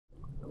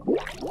So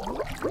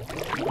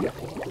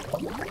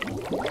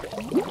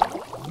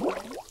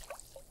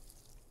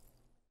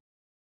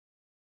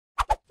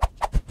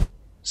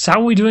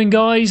how are we doing,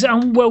 guys,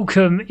 and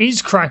welcome.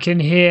 It's Kraken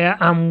here,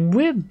 and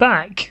we're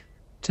back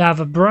to have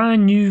a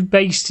brand new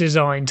base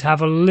design to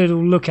have a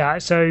little look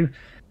at. So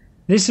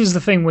this is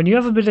the thing, when you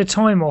have a bit of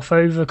time off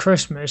over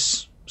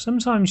Christmas,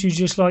 sometimes you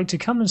just like to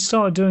come and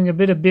start doing a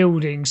bit of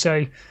building.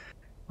 So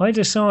I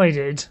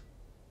decided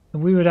that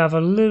we would have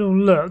a little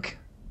look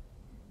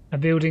at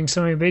building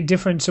something a bit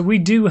different. So we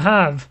do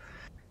have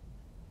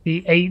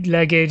the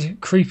 8-legged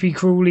creepy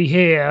crawly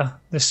here,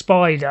 the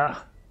spider.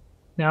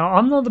 Now,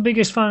 I'm not the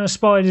biggest fan of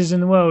spiders in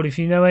the world, if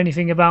you know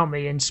anything about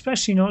me, and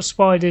especially not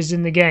spiders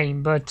in the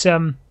game, but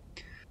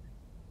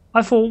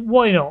I thought,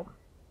 why not?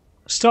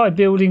 Started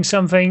building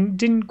something,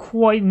 didn't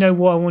quite know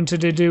what I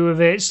wanted to do with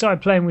it,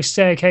 started playing with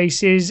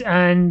staircases,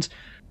 and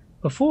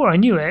before I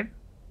knew it,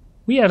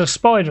 we had a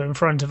spider in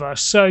front of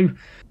us. So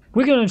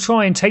we're going to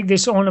try and take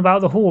this on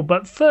about the Horde,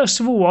 but first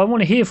of all, I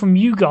want to hear from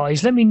you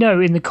guys. Let me know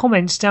in the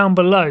comments down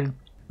below.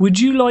 Would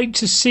you like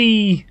to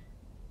see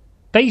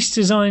base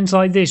designs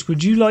like this?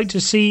 Would you like to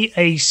see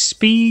a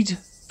speed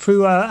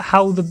through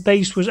how the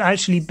base was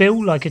actually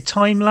built, like a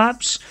time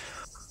lapse?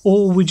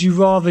 Or would you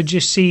rather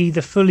just see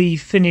the fully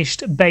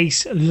finished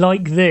base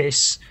like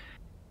this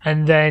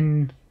and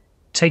then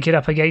take it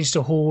up against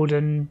a Horde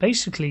and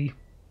basically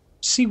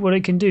see what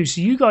it can do?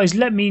 So you guys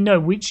let me know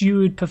which you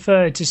would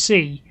prefer to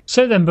see.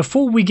 So then,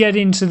 before we get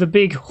into the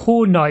big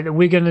Horde night that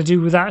we're going to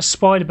do with that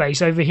spider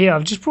base over here,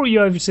 I've just brought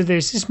you over to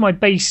this. This is my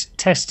base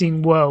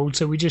testing world,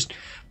 so we just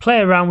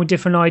play around with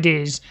different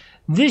ideas.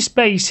 This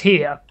base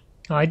here,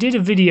 I did a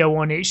video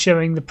on it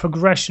showing the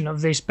progression of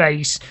this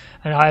base,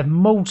 and I have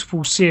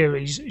multiple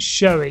series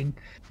showing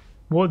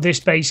what this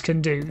base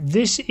can do.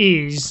 This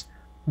is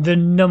the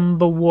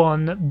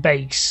 #1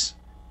 base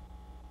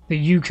that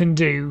you can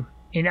do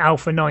in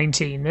Alpha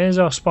 19. There's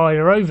our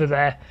spider over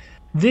there.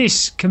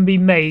 This can be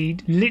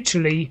made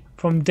literally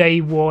from day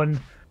one,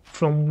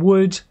 from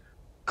wood,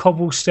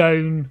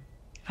 cobblestone,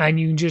 and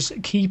you can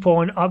just keep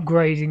on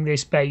upgrading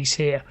this base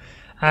here.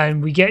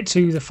 And we get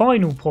to the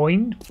final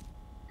point,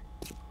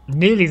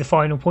 nearly the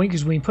final point,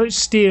 because we put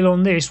steel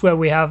on this where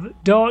we have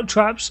dart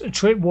traps, a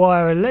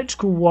tripwire,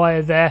 electrical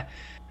wire there.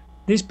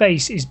 This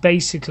base is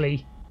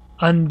basically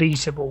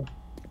unbeatable.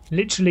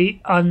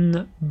 Literally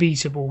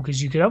unbeatable,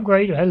 because you can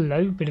upgrade.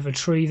 Hello, bit of a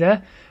tree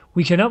there.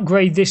 We can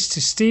upgrade this to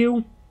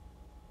steel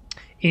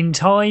in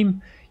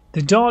time.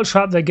 The dart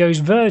trap that goes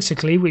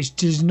vertically, which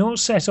does not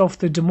set off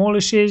the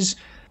demolishes.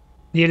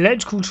 The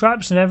electrical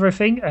traps and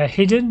everything are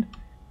hidden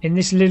in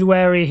this little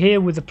area here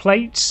with the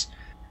plates.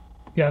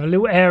 You have a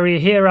little area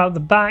here out the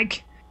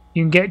back.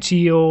 You can get to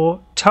your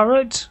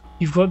turret.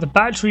 You've got the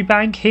battery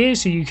bank here,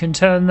 so you can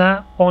turn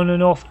that on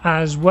and off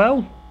as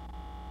well.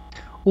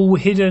 All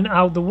hidden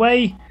out the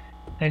way.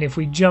 And if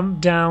we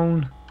jump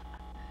down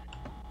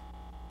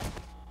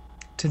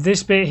to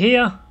this bit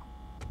here,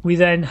 we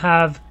then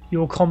have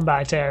your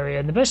combat area.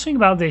 And the best thing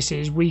about this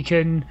is we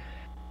can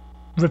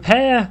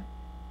repair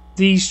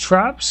these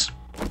traps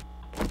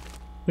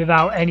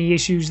without any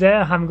issues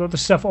there. I haven't got the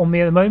stuff on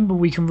me at the moment, but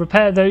we can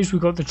repair those.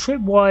 We've got the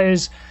trip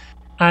wires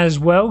as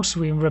well,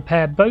 so we can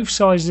repair both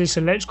sides of this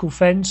electrical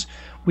fence.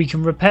 We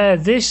can repair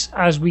this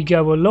as we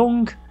go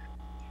along,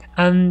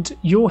 and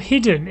you're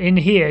hidden in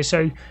here.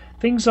 So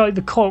things like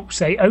the cops,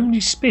 they only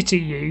spit at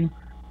you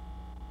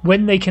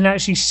when they can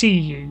actually see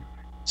you.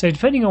 So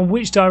depending on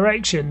which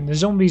direction the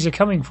zombies are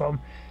coming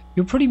from,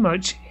 you're pretty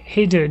much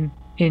hidden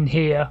in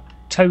here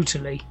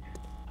totally,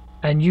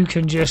 and you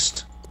can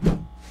just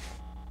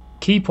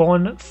keep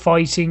on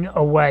fighting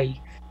away.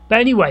 But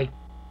anyway,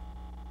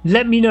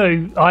 let me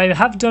know. I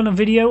have done a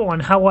video on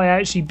how I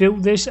actually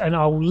built this, and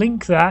I'll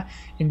link that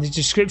in the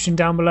description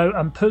down below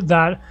and put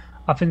that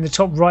up in the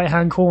top right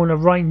hand corner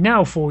right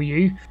now for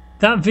you.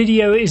 That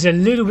video is a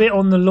little bit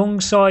on the long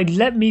side.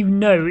 Let me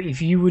know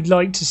if you would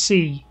like to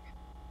see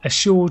a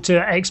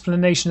shorter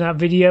explanation of that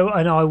video,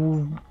 and I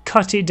will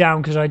cut it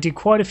down because I did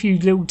quite a few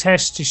little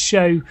tests to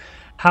show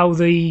how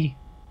the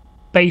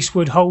base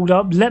would hold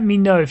up. Let me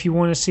know if you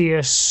want to see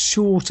a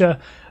shorter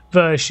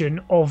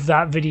version of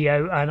that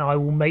video, and I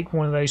will make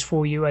one of those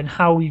for you, and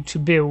how to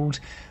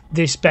build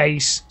this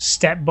base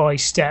step by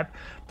step.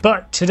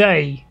 But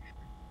today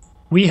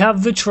we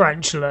have the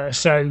tarantula,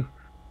 so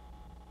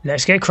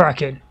let's get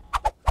cracking.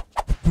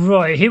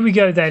 Right, here we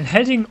go then,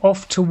 heading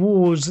off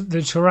towards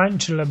the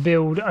tarantula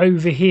build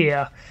over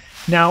here.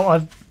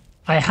 Now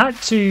I had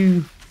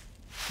to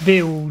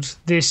build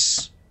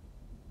this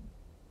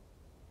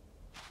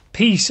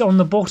piece on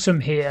the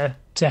bottom here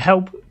to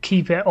help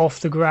keep it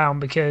off the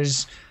ground,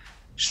 because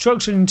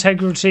structural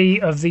integrity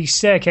of these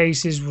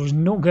staircases was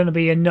not going to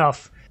be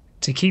enough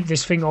to keep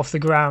this thing off the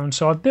ground.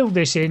 So I built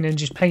this in and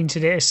just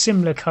painted it a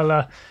similar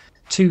colour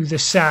to the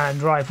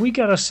sand. Right, if we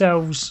get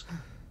ourselves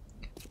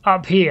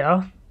up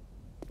here,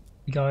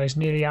 guys,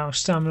 nearly out of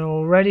stamina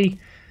already.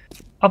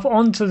 Up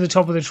onto the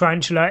top of the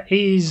tarantula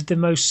is the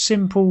most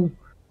simple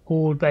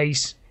Horde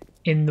base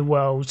in the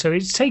world. So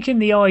it's taken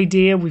the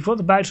idea, we've got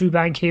the battery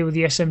bank here with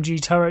the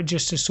SMG turret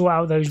just to sort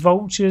out those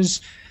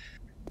vultures,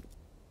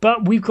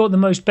 but we've got the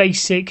most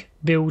basic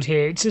build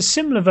here. It's a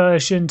similar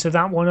version to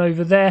that one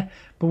over there,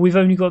 but we've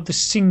only got the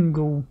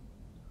single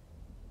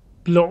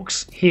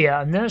blocks here,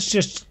 and that's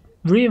just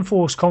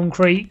reinforced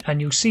concrete,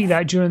 and you'll see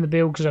that during the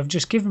build because I've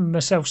just given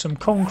myself some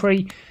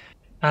concrete,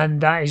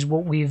 and that is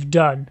what we've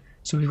done.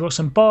 So we've got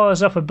some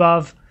bars up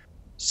above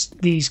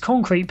these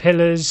concrete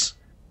pillars,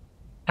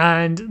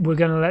 and we're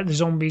going to let the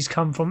zombies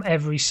come from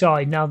every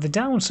side. Now the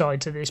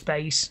downside to this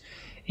base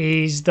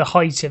is the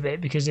height of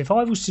it, because if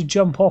I was to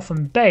jump off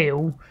and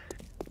bail,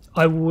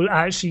 I will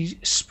actually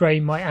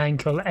sprain my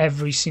ankle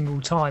every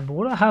single time. But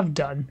what I have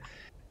done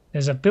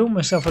is I've built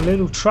myself a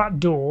little trap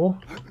door,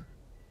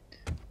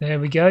 there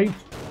we go,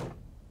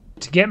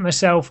 to get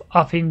myself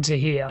up into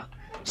here.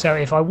 So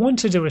if I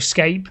wanted to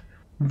escape,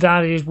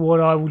 that is what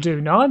I will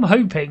do. Now I'm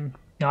hoping,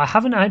 now I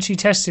haven't actually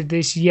tested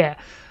this yet,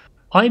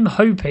 I'm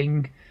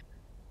hoping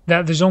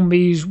that the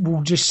zombies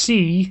will just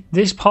see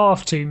this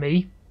path to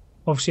me.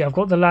 Obviously I've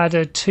got the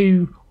ladder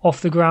 2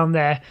 off the ground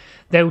there.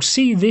 They'll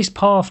see this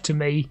path to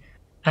me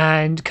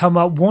and come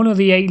up one of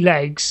the 8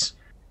 legs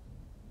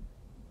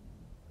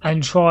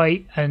and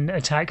try and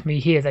attack me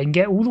here. They can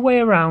get all the way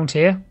around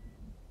here,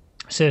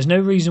 so there's no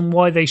reason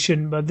why they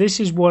shouldn't, but this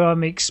is what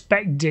I'm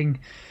expecting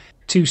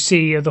to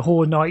see of the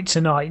Horde Night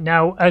tonight.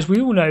 Now, as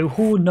we all know,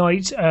 Horde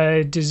Nights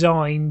are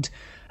designed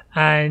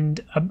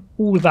and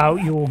all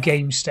about your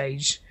game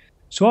stage.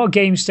 So our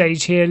game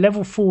stage here,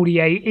 level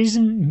 48,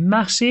 isn't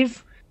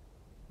massive,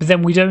 but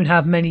then we don't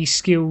have many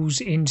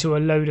skills into a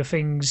load of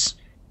things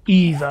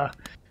either.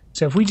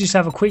 So if we just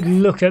have a quick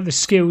look at the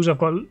skills, I've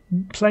got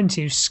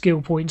plenty of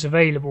skill points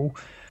available,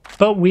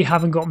 but we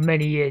haven't got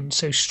many in.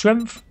 So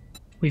strength,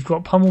 we've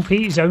got Pummel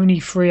Pete is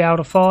only 3 out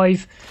of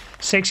 5.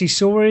 Sexy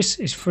Saurus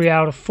is 3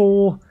 out of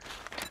 4.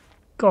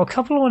 Got a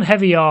couple on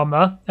heavy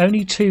armor,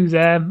 only 2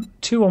 there,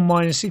 2 on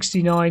minus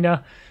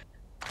 69er.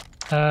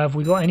 Have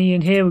we got any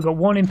in here? We've got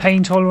 1 in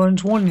pain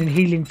tolerance, 1 in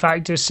healing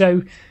factor.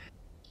 So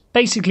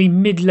basically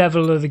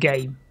mid-level of the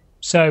game.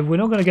 So we're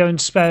not going to go and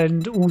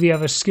spend all the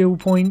other skill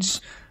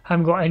points.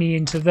 Haven't got any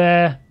into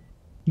there,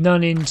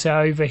 none into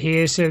over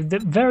here. So the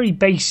very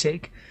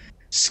basic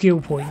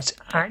skill points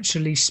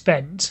actually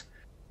spent.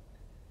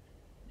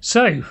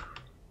 So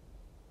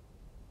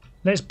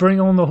let's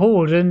bring on the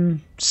Horde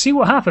and see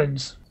what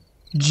happens.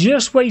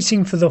 Just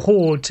waiting for the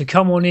Horde to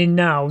come on in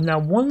now. Now,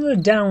 one of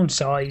the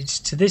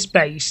downsides to this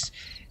base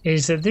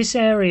is that this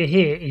area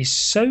here is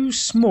so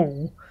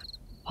small,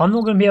 I'm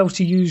not going to be able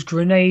to use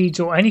grenades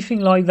or anything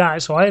like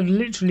that. So I have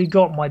literally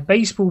got my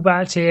baseball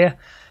bat here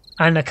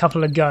and a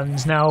couple of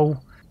guns.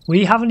 Now,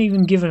 we haven't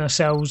even given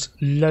ourselves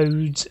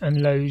loads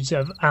and loads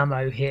of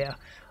ammo here.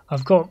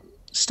 I've got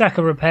a stack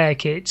of repair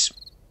kits.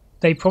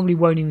 They probably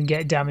won't even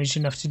get damaged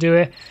enough to do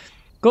it.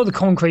 Got the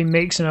concrete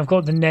mix and I've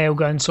got the nail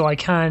gun, so I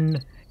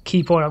can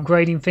keep on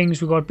upgrading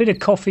things. We've got a bit of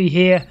coffee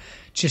here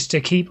just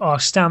to keep our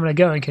stamina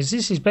going, because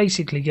this is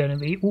basically going to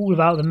be all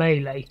about the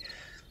melee.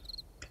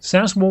 So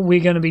that's what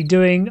we're going to be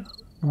doing.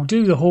 We'll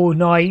do the Horde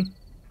Night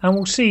and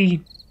we'll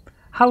see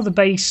how the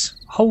base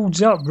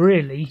holds up,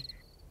 really,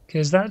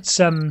 because that's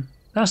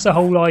the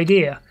whole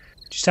idea.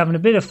 Just having a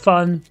bit of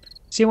fun,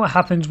 see what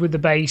happens with the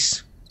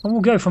base, and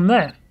we'll go from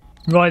there.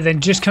 Right then,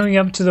 just coming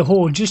up to the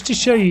Horde, just to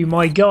show you,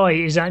 my guy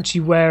is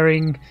actually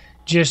wearing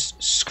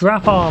just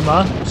scrap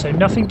armor, so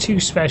nothing too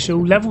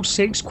special. Level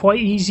 6, quite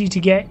easy to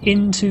get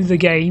into the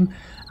game,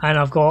 and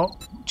I've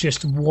got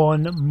just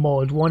one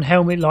mod, one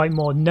helmet light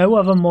mod, no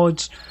other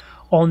mods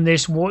on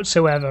this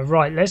whatsoever.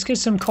 Right, let's get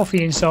some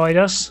coffee inside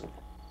us,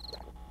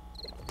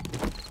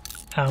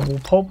 and we'll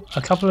pop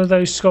a couple of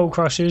those skull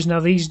crushers.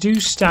 Now these do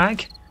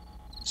stack,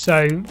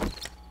 so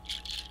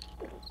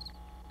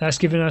that's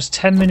giving us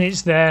 10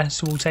 minutes there,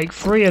 so we'll take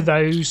 3 of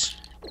those,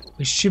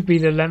 which should be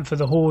the length of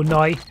the Horde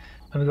Night.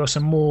 And we've got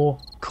some more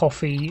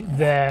coffee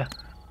there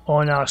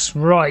on us.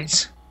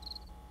 Right.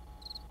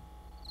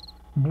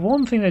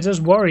 One thing that does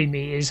worry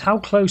me is how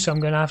close I'm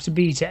going to have to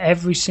be to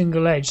every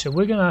single edge. So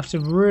we're going to have to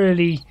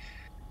really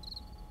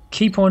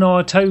keep on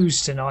our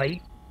toes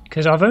tonight,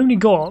 because I've only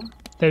got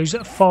those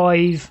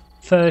 5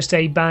 first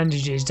aid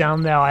bandages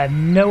down there. I have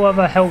no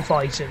other health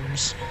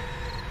items.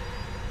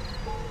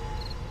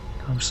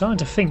 I'm starting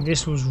to think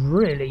this was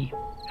really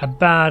a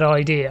bad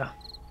idea.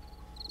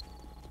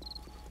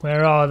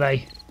 Where are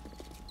they?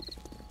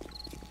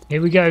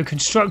 Here we go,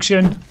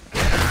 construction.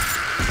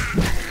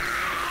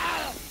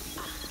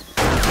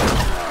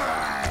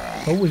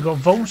 Oh, we've got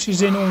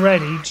vultures in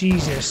already,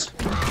 Jesus.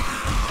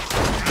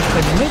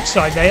 It looks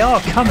like they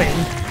are coming.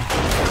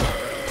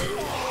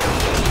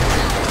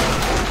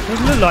 It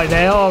doesn't look like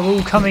they are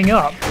all coming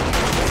up.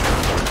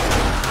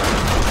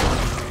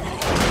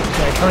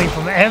 They're coming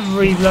from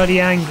every bloody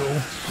angle.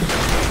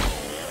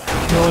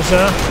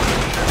 Nausea.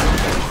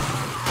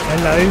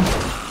 Hello.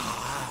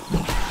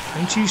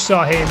 Don't you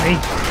start hitting me.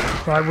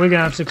 Right, we're going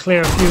to have to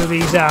clear a few of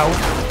these out.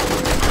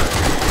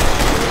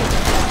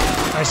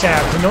 I say I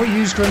cannot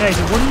use grenades.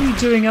 What are you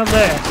doing up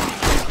there?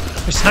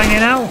 Just hanging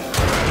out?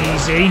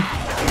 Easy.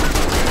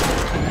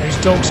 Those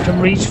dogs can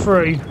reach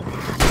through.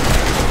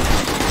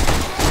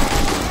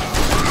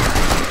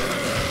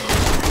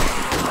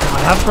 I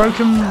have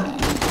broken...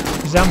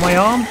 Is that my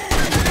arm?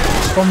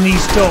 It's from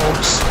these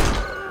dogs.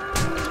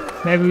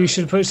 Maybe we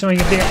should put something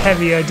a bit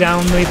heavier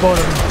down the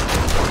bottom.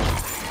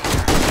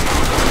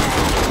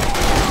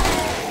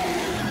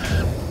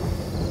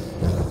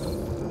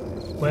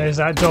 Where's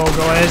that dog?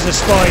 Oh, there's a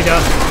spider.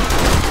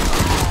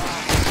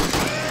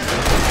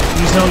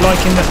 He's not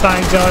liking the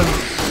fact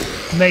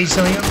I've made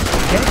something up.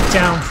 Get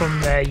down from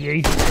there,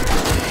 you.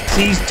 It's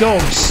these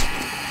dogs.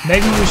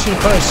 Maybe we should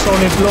put a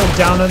solid block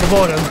down at the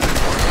bottom.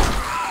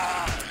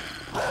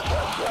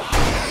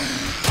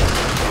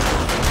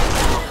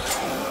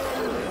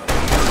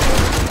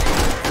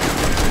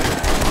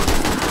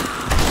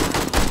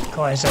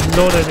 Guys, a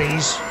lot of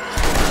these.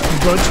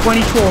 We've got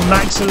 24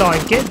 max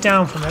alive. Get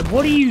down from there.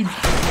 What are you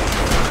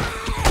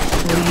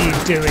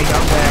doing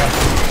up there?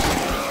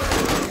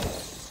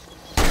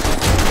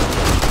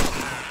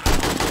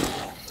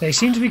 They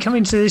seem to be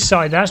coming to this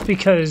side. That's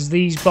because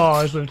these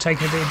bars will have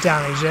taken a bit of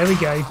damage. There we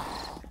go.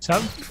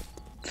 So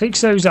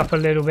fix those up a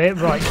little bit.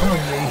 Right, come on,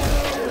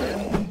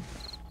 Lee.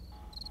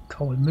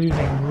 God, we're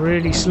moving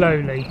really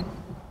slowly.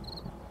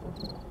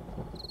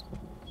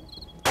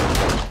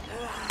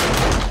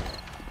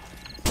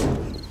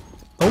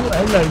 Oh,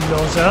 hello,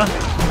 Loza.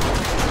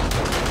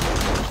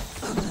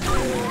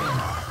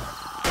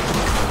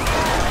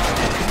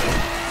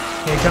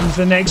 Here comes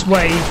the next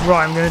wave.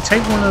 Right, I'm going to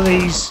take one of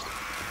these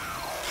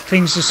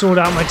things to sort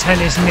out my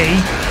tennis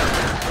knee.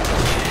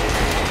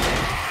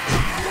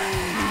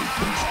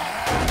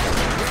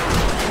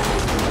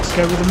 Let's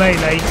go with the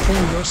melee. Oh,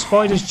 we've got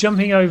spiders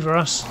jumping over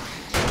us.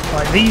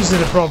 Right, these are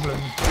the problem.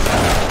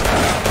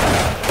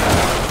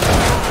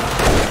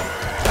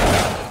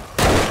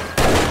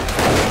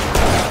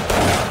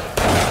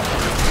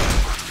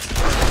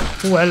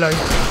 Oh, hello.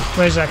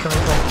 Where's that coming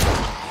from?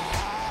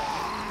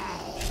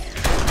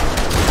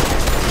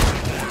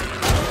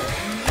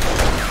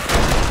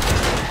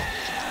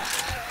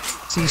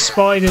 See,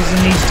 spiders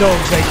and these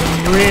dogs, they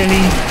can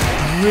really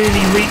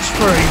reach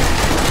through.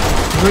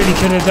 Really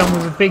could have done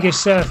with a bigger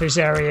surface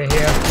area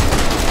here.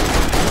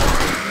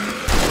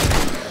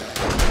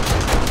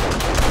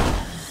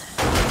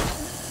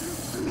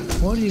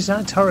 What is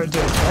that turret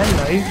doing?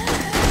 Hello.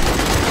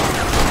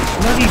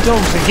 Bloody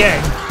dogs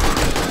again.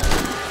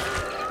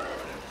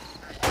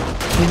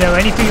 You know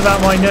anything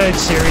about my nerd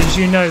series,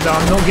 you know that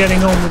I'm not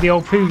getting on with the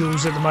old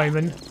poodles at the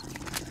moment.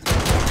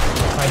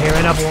 I hear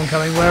another one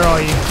coming. Where are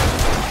you?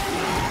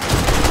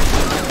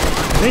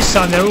 This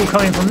time they're all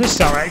coming from this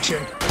direction.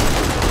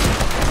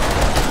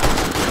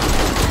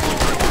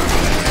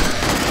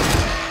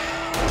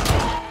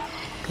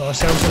 Got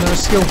ourselves another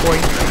skill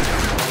point.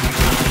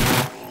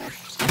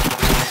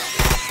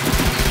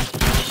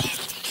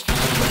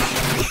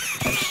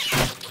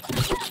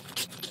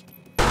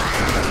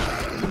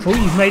 Oh,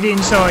 you've made it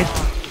inside.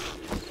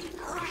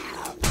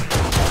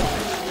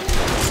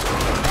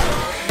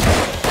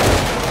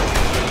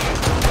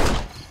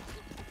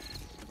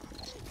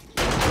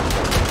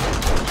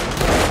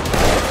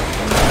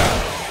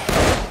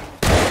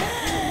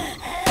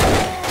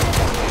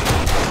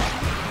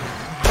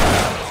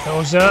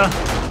 I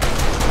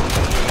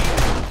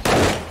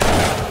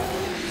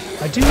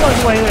do like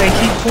the way that they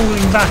keep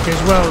falling back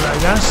as well, though.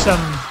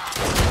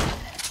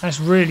 That's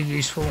really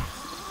useful.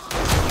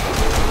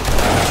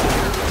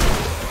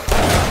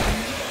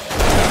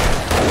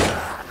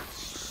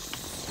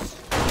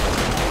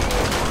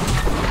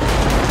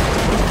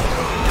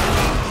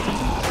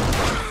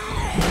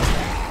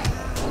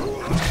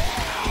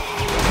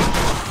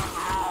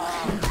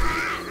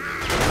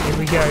 Here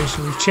we go.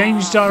 So we've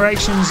changed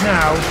directions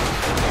now.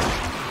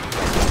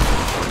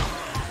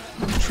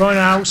 Trying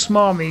to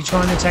outsmart me,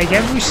 trying to take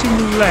every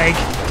single leg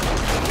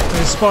that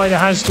the spider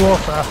has to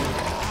offer.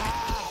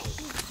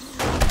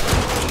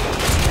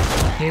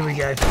 Here we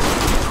go.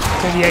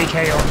 Get the AK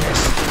on this.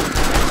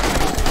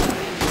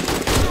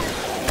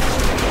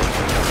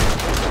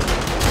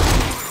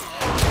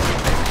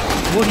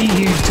 What are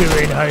you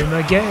doing,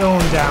 Homer? Get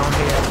on down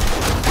here.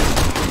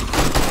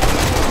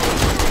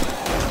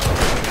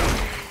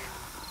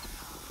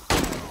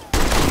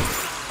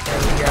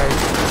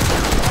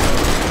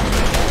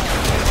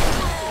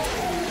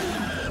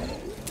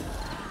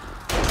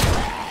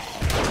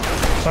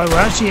 So we're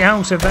actually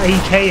out of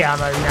AK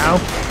ammo now.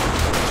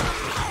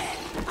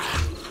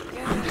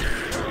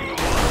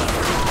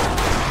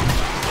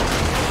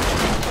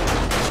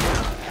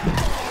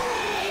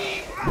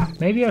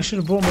 Maybe I should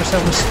have bought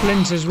myself a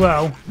splint as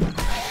well.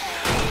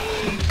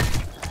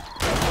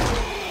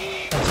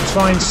 Have to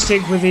try and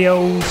stick with the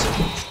old...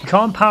 You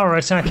can't power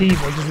attack either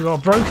because we've got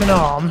a broken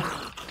arm.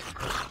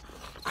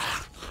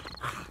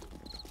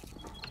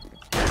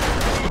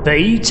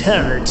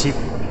 Fatality.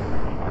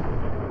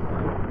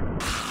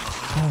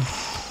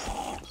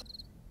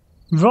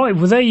 Right,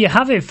 well there you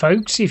have it,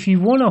 folks. If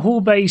you want a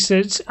horde base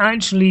that's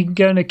actually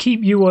going to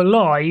keep you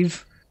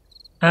alive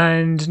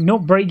and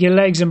not break your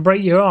legs and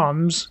break your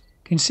arms,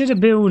 consider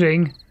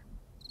building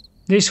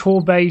this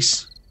horde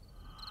base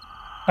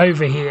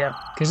over here,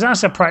 because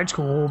that's a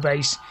practical Horde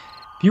base.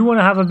 If you want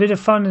to have a bit of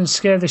fun and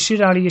scare the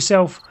shit out of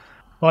yourself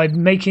by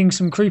making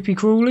some creepy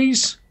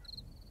crawlies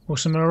or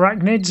some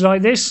arachnids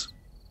like this,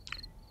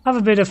 have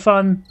a bit of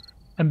fun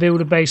and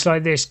build a base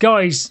like this.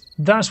 Guys,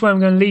 that's where I'm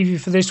going to leave you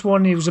for this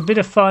one. It was a bit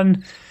of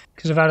fun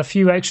because I've had a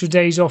few extra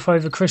days off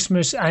over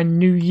Christmas and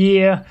New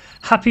Year.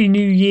 Happy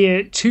New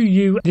Year to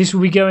you. This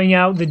will be going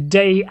out the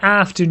day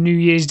after New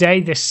Year's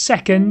Day, the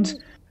 2nd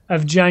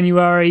of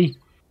January.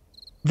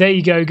 There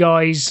you go,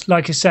 guys.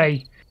 Like I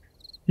say,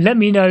 let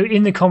me know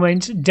in the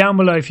comments down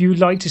below if you would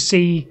like to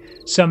see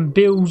some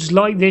builds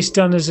like this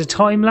done as a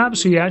time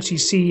lapse, so you actually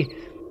see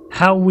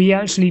how we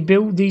actually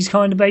build these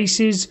kind of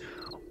bases,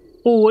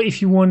 or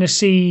if you want to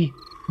see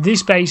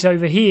this base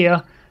over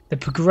here, the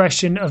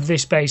progression of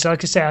this base.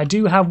 Like I say, I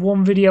do have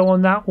one video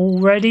on that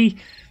already,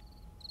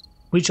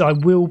 which I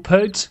will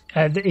put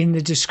in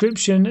the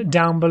description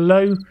down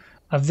below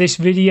of this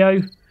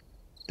video.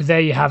 But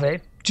there you have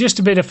it. Just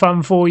a bit of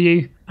fun for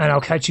you, and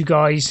I'll catch you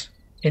guys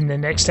in the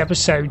next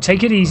episode.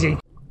 Take it easy.